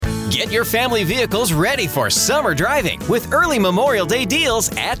Get your family vehicles ready for summer driving with early Memorial Day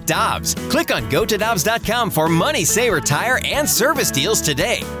deals at Dobbs. Click on GoToDobbs.com for money saver tire and service deals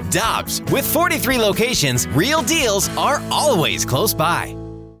today. Dobbs, with 43 locations, real deals are always close by.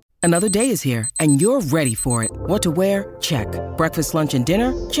 Another day is here, and you're ready for it. What to wear? Check. Breakfast, lunch, and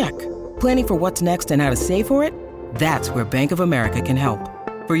dinner? Check. Planning for what's next and how to save for it? That's where Bank of America can help.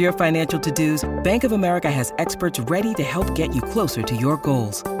 For your financial to-dos, Bank of America has experts ready to help get you closer to your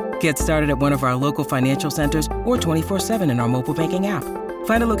goals. Get started at one of our local financial centers or 24/7 in our mobile banking app.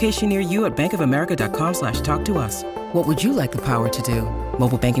 Find a location near you at bankofamerica.com/talktous. What would you like the power to do?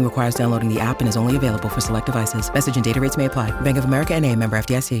 Mobile banking requires downloading the app and is only available for select devices. Message and data rates may apply. Bank of America N.A., member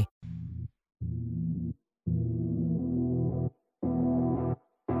FDIC.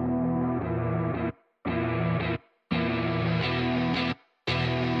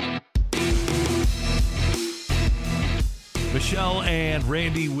 Michelle and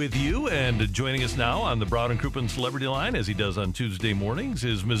Randy with you, and joining us now on the Brown and Crouppen Celebrity Line, as he does on Tuesday mornings,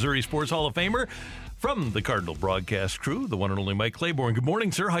 is Missouri Sports Hall of Famer from the Cardinal broadcast crew, the one and only Mike Claiborne. Good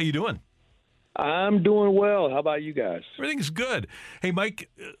morning, sir. How you doing? I'm doing well. How about you guys? Everything's good. Hey, Mike,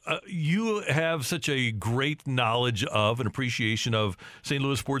 you have such a great knowledge of and appreciation of St.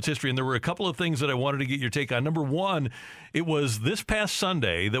 Louis sports history, and there were a couple of things that I wanted to get your take on. Number one, it was this past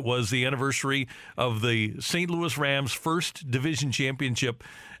Sunday that was the anniversary of the St. Louis Rams' first division championship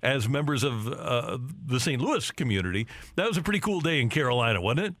as members of the St. Louis community. That was a pretty cool day in Carolina,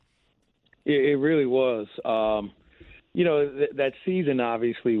 wasn't it? It really was. You know, that season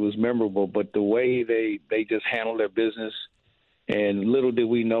obviously was memorable, but the way they just handled their business, and little did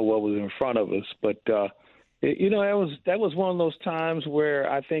we know what was in front of us. But, you know, that was one of those times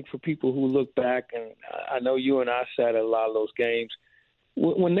where I think for people who look back, and I know you and I sat at a lot of those games,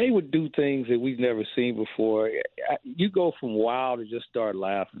 when they would do things that we've never seen before, you go from wow to just start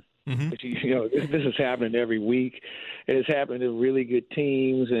laughing. Mm-hmm. But, you know, this is happening every week. It's happening to really good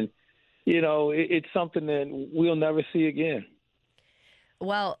teams, and you know, it's something that we'll never see again.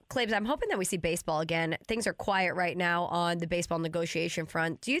 Well, Claibs, I'm hoping that we see baseball again. Things are quiet right now on the baseball negotiation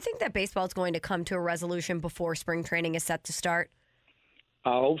front. Do you think that baseball is going to come to a resolution before spring training is set to start?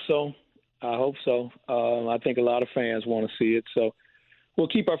 I hope so. I think a lot of fans want to see it, so we'll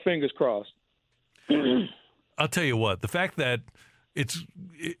keep our fingers crossed. I'll tell you what, the fact that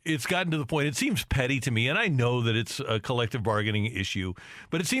it's gotten to the point, it seems petty to me, and I know that it's a collective bargaining issue,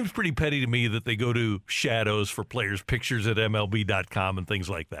 but it seems pretty petty to me that they go to shadows for players' pictures at MLB.com and things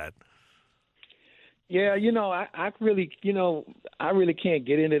like that. Yeah, you know, I really can't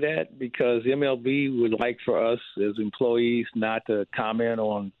get into that because MLB would like for us as employees not to comment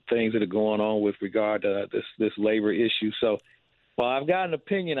on things that are going on with regard to this labor issue. So, well, I've got an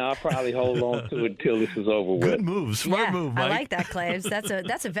opinion. I'll probably hold on to it until this is over with. Good move. Smart move, Mike. I like that, Claibs.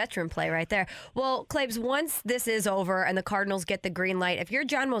 That's a veteran play right there. Well, Claibs, once this is over and the Cardinals get the green light, if you're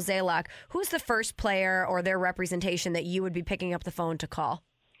John Mozeliak, who's the first player or their representation that you would be picking up the phone to call?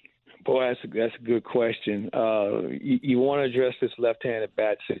 Boy, that's a good question. You want to address this left-handed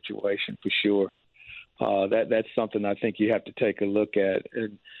bat situation for sure. That's something I think you have to take a look at.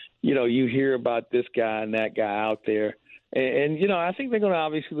 And, you know, you hear about this guy and that guy out there. And you know, I think they're going to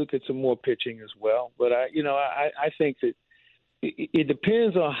obviously look at some more pitching as well. But, I think that it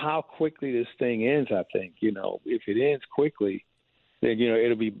depends on how quickly this thing ends, I think. You know, if it ends quickly, then, you know,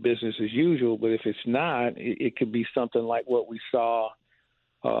 it'll be business as usual. But if it's not, it could be something like what we saw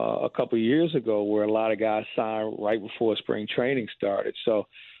a couple of years ago where a lot of guys signed right before spring training started. So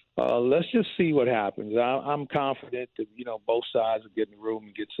let's just see what happens. I'm confident that, you know, both sides will get in the room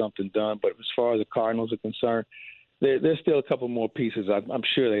and get something done. But as far as the Cardinals are concerned, there's still a couple more pieces I'm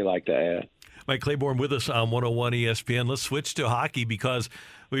sure they like to add. Mike Claiborne with us on 101 ESPN. Let's switch to hockey because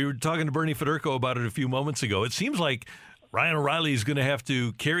we were talking to Bernie Federko about it a few moments ago. It seems like Ryan O'Reilly is going to have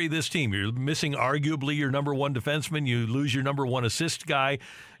to carry this team. You're missing arguably your number one defenseman. You lose your number one assist guy.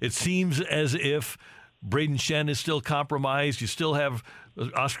 It seems as if Braden Shen is still compromised. You still have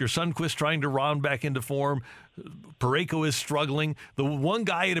Oscar Sundqvist trying to round back into form. Parayko is struggling. The one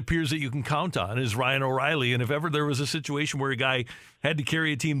guy it appears that you can count on is Ryan O'Reilly. And if ever there was a situation where a guy had to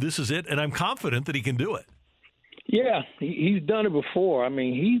carry a team, this is it. And I'm confident that he can do it. Yeah, he's done it before. I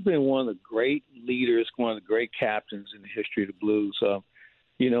mean, he's been one of the great leaders, one of the great captains in the history of the Blues.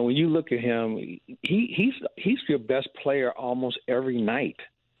 You know, when you look at him, he's your best player almost every night.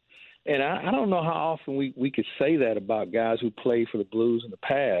 And I don't know how often we could say that about guys who played for the Blues in the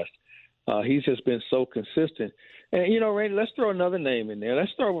past. He's just been so consistent. And, you know, Randy, let's throw another name in there.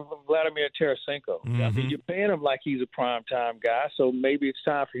 Let's start with Vladimir Tarasenko. Mm-hmm. I mean, you're paying him like he's a primetime guy, so maybe it's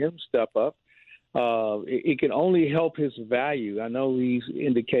time for him to step up. it can only help his value. I know he's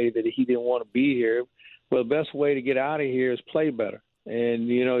indicated that he didn't want to be here. Well, the best way to get out of here is play better.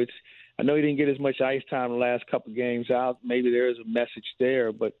 And, I know he didn't get as much ice time the last couple of games out. Maybe there is a message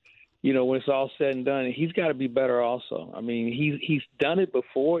there. But, when it's all said and done, he's got to be better also. I mean, he's done it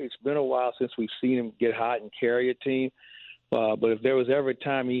before. It's been a while since we've seen him get hot and carry a team. But if there was ever a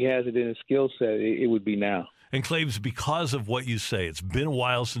time he has it in his skill set, it would be now. And, Claves, because of what you say, it's been a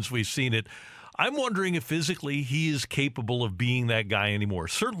while since we've seen it. I'm wondering if physically he is capable of being that guy anymore.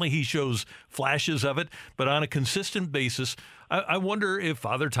 Certainly he shows flashes of it, but on a consistent basis, I wonder if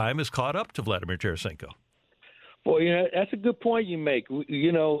Father Time has caught up to Vladimir Tarasenko. Well, that's a good point you make.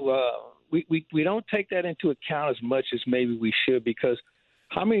 We don't take that into account as much as maybe we should, because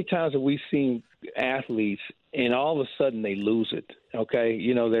how many times have we seen athletes and all of a sudden they lose it, okay?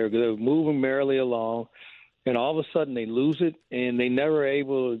 They're moving merrily along, and all of a sudden they lose it, and they never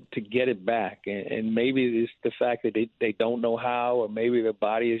able to get it back. And maybe it's the fact that they don't know how, or maybe their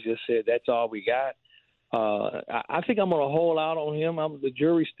body has just said, that's all we got. I think I'm going to hold out on him. The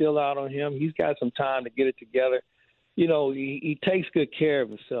jury's still out on him. He's got some time to get it together. He takes good care of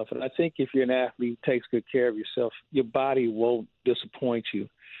himself. And I think if you're an athlete who takes good care of yourself, your body won't disappoint you.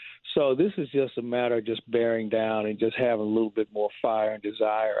 So this is just a matter of just bearing down and just having a little bit more fire and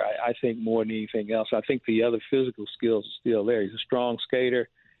desire. I think more than anything else. I think the other physical skills are still there. He's a strong skater.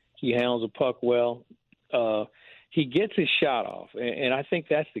 He handles the puck well. He gets his shot off, and I think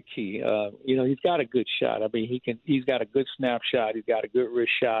that's the key. He's got a good shot. I mean, he's got a good snap shot. He's got a good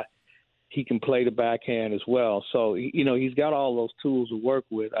wrist shot. He can play the backhand as well. So, he's got all those tools to work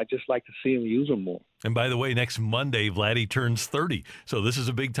with. I just like to see him use them more. And by the way, next Monday, Vladdy turns 30. So this is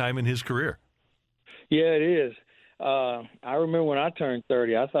a big time in his career. Yeah, it is. I remember when I turned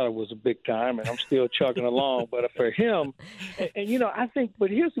 30, I thought it was a big time, and I'm still chugging along. But for him, and I think, but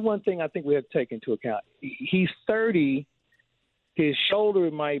here's the one thing I think we have to take into account. He's 30. His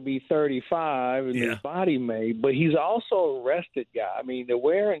shoulder might be 35, and his body may, but he's also a rested guy. I mean, the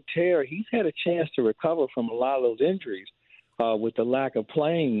wear and tear, he's had a chance to recover from a lot of those injuries with the lack of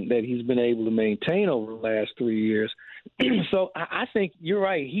playing that he's been able to maintain over the last 3 years. So I think you're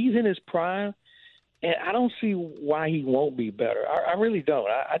right. He's in his prime, and I don't see why he won't be better. I really don't.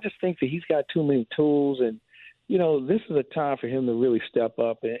 I just think that he's got too many tools, and, this is a time for him to really step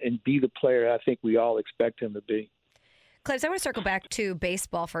up and be the player I think we all expect him to be. Claves, I want to circle back to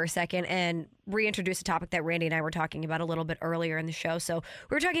baseball for a second and reintroduce a topic that Randy and I were talking about a little bit earlier in the show. So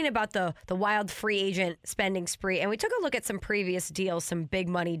we were talking about the wild free agent spending spree, and we took a look at some previous deals, some big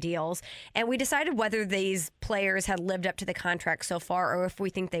money deals, and we decided whether these players had lived up to the contract so far or if we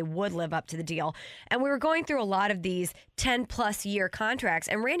think they would live up to the deal. And we were going through a lot of these 10-plus year contracts,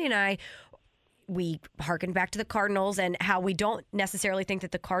 and Randy and I, we harkened back to the Cardinals and how we don't necessarily think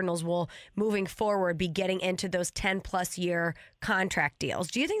that the Cardinals will, moving forward, be getting into those 10-plus year contract deals.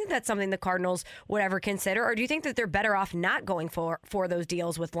 Do you think that that's something the Cardinals would ever consider, or do you think that they're better off not going for those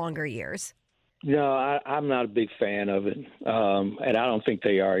deals with longer years? No, I'm not a big fan of it, and I don't think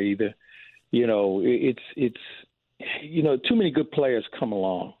they are either. It's too many good players come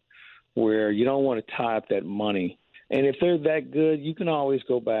along where you don't want to tie up that money. And if they're that good, you can always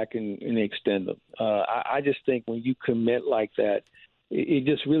go back and extend them. I just think when you commit like that, it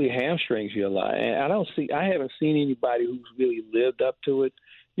just really hamstrings you a lot. And I haven't seen anybody who's really lived up to it.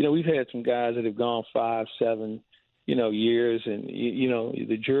 We've had some guys that have gone 5, 7, years, and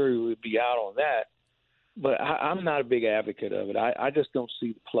the jury would be out on that. But I'm not a big advocate of it. I just don't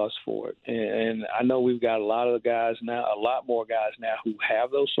see the plus for it. And I know we've got a lot more guys now who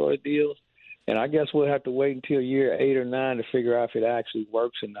have those sort of deals. And I guess we'll have to wait until year 8 or 9 to figure out if it actually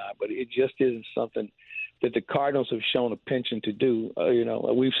works or not. But it just isn't something that the Cardinals have shown a penchant to do.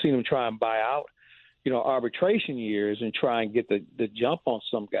 We've seen them try and buy out, arbitration years and try and get the jump on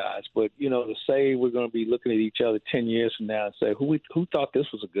some guys. But, to say we're going to be looking at each other 10 years from now and say, who thought this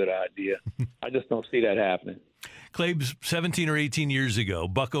was a good idea? I just don't see that happening. Claves, 17 or 18 years ago,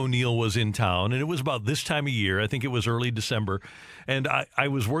 Buck O'Neil was in town, and it was about this time of year. I think it was early December, and I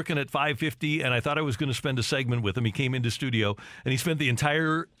was working at 550, and I thought I was going to spend a segment with him. He came into studio, and he spent the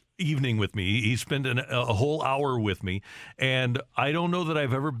entire evening with me. He spent a whole hour with me, and I don't know that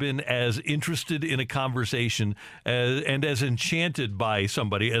I've ever been as interested in a conversation and as enchanted by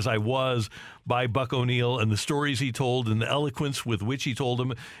somebody as I was by Buck O'Neil and the stories he told and the eloquence with which he told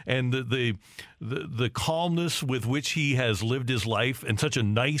them and the calmness with which he has lived his life, and such a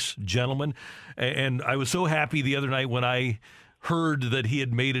nice gentleman. And I was so happy the other night when I heard that he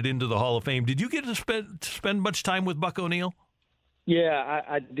had made it into the Hall of Fame. Did you get to spend much time with Buck O'Neil? Yeah,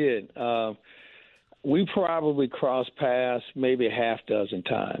 I did. we probably crossed paths maybe a half dozen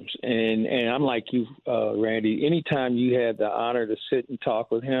times. And I'm like you, Randy, anytime you had the honor to sit and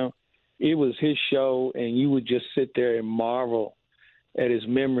talk with him, it was his show, and you would just sit there and marvel at his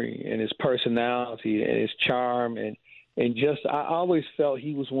memory and his personality and his charm. And just I always felt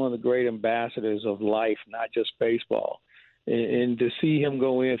he was one of the great ambassadors of life, not just baseball. And to see him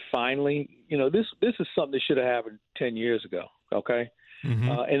go in finally, this is something that should have happened 10 years ago, okay? Mm-hmm.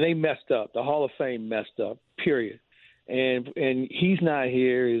 And they messed up. The Hall of Fame messed up, period. And he's not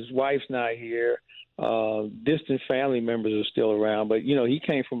here. His wife's not here. Distant family members are still around. But, he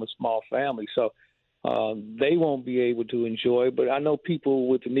came from a small family. So they won't be able to enjoy. But I know people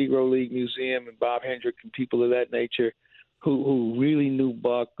with the Negro League Museum and Bob Hendrick and people of that nature who really knew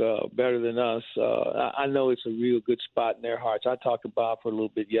Buck better than us. I know it's a real good spot in their hearts. I talked to Bob for a little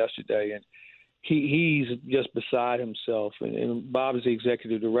bit yesterday, and he's just beside himself. And Bob is the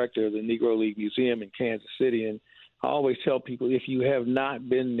executive director of the Negro League Museum in Kansas City. And I always tell people, if you have not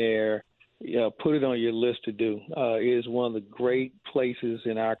been there, put it on your list to do. It is one of the great places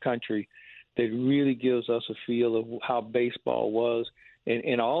in our country that really gives us a feel of how baseball was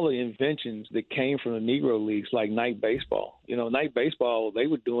and all the inventions that came from the Negro Leagues, like night baseball. Night baseball, they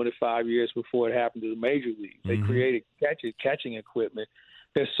were doing it 5 years before it happened to the major leagues. They created catching equipment.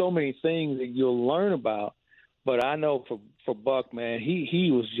 There's so many things that you'll learn about, but I know for Buck, man, he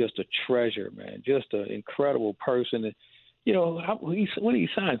was just a treasure, man, just an incredible person. And, what did he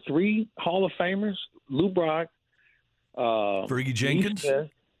sign? 3 Hall of Famers: Lou Brock, Fergie Jenkins,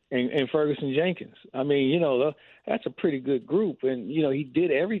 and Ferguson Jenkins. I mean, that's a pretty good group, and he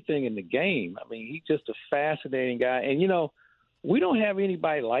did everything in the game. I mean, he's just a fascinating guy, and we don't have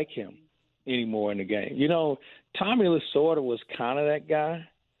anybody like him anymore in the game. Tommy Lasorda was kind of that guy,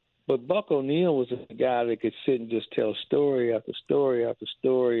 but Buck O'Neil was a guy that could sit and just tell story after story after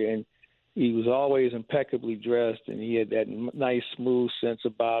story, and he was always impeccably dressed, and he had that nice, smooth sense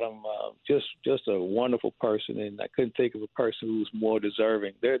about him. Just a wonderful person, and I couldn't think of a person who was more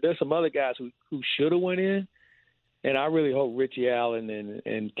deserving. There's some other guys who should have went in, and I really hope Richie Allen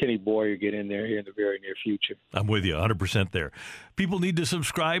and Kenny Boyer get in there here in the very near future. I'm with you 100% there. People need to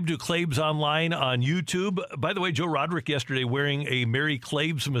subscribe to Claibs Online on YouTube. By the way, Joe Roderick yesterday wearing a Merry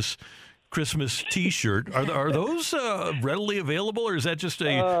Claibsmas Christmas T-shirt. Are those readily available, or is that just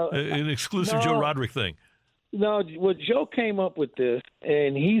an exclusive Joe Roderick thing? No, well, Joe came up with this,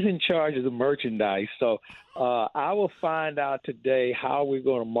 and he's in charge of the merchandise. So I will find out today how we're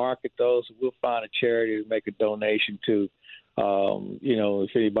going to market those. We'll find a charity to make a donation to.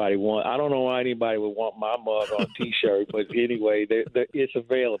 If anybody wants, I don't know why anybody would want my mug on a T-shirt, but anyway, it's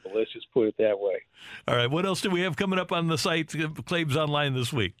available. Let's just put it that way. All right. What else do we have coming up on the site, Claibs Online,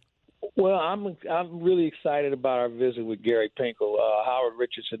 this week? Well, I'm really excited about our visit with Gary Pinkel. Howard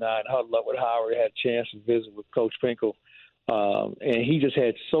Richardson and I huddled up with Howard, had a chance to visit with Coach Pinkel, and he just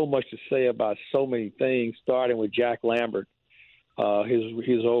had so much to say about so many things, starting with Jack Lambert,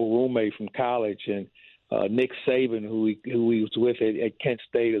 his old roommate from college, and Nick Saban, who he was with at Kent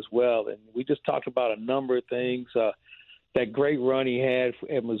State as well. And we just talked about a number of things. That great run he had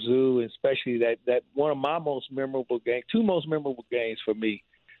at Mizzou, and especially that one of my most memorable games, 2 most memorable games for me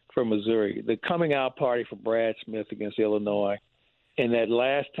from Missouri, the coming out party for Brad Smith against Illinois, and that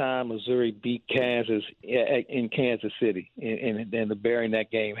last time Missouri beat Kansas in Kansas City, and the bearing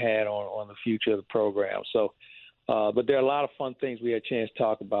that game had on the future of the program. So, but there are a lot of fun things we had a chance to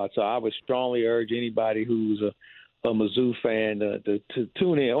talk about. So I would strongly urge anybody who's a Mizzou fan to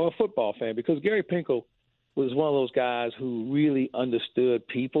tune in, or a football fan, because Gary Pinkel was one of those guys who really understood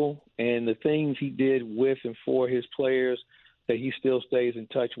people and the things he did with and for his players that he still stays in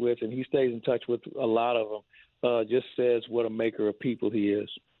touch with, and he stays in touch with a lot of them, just says what a maker of people he is.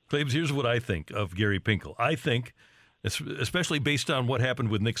 Claibs, here's what I think of Gary Pinkel. I think, especially based on what happened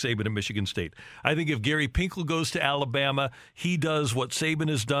with Nick Saban at Michigan State, I think if Gary Pinkel goes to Alabama, he does what Saban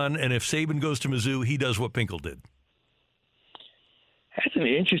has done, and if Saban goes to Mizzou, he does what Pinkel did. That's an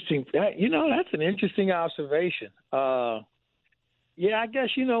interesting observation. Yeah, I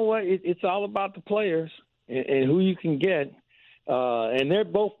guess you know what? It's all about the players and who you can get. And they're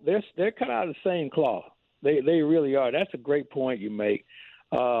cut out of the same cloth. They really are. That's a great point you make.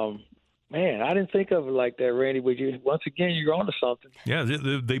 Man, I didn't think of it like that, Randy. But once again, you're onto something. Yeah,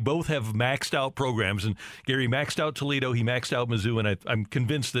 they both have maxed out programs, and Gary maxed out Toledo, he maxed out Mizzou, and I'm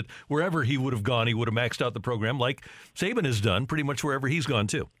convinced that wherever he would have gone, he would have maxed out the program, like Saban has done pretty much wherever he's gone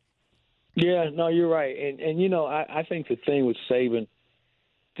too. Yeah, no, you're right, and I think the thing with Saban,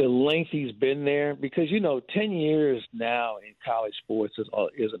 the length he's been there, because 10 years now in college sports is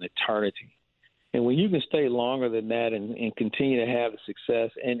an eternity. And when you can stay longer than that and continue to have the success,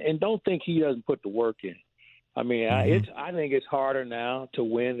 and don't think he doesn't put the work in. I mean, I think it's harder now to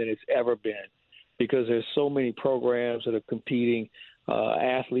win than it's ever been because there's so many programs that are competing.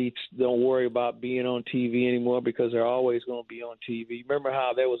 Athletes don't worry about being on TV anymore because they're always going to be on TV. Remember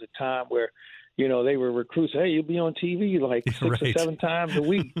how there was a time where, they were recruits. Hey, you'll be on TV like 6 or 7 times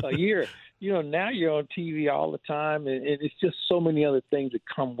a year. Now you're on TV all the time, and it's just so many other things that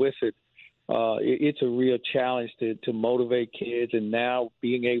come with it. It's a real challenge to motivate kids, and now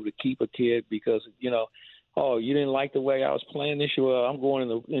being able to keep a kid because, oh, you didn't like the way I was playing this year? Well, I'm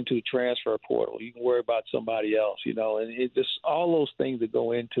going into the transfer portal. You can worry about somebody else, and it just all those things that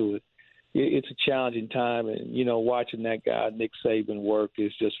go into it. It's a challenging time, and, watching that guy, Nick Saban, work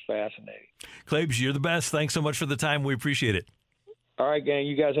is just fascinating. Claibs, you're the best. Thanks so much for the time. We appreciate it. All right, gang.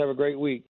 You guys have a great week.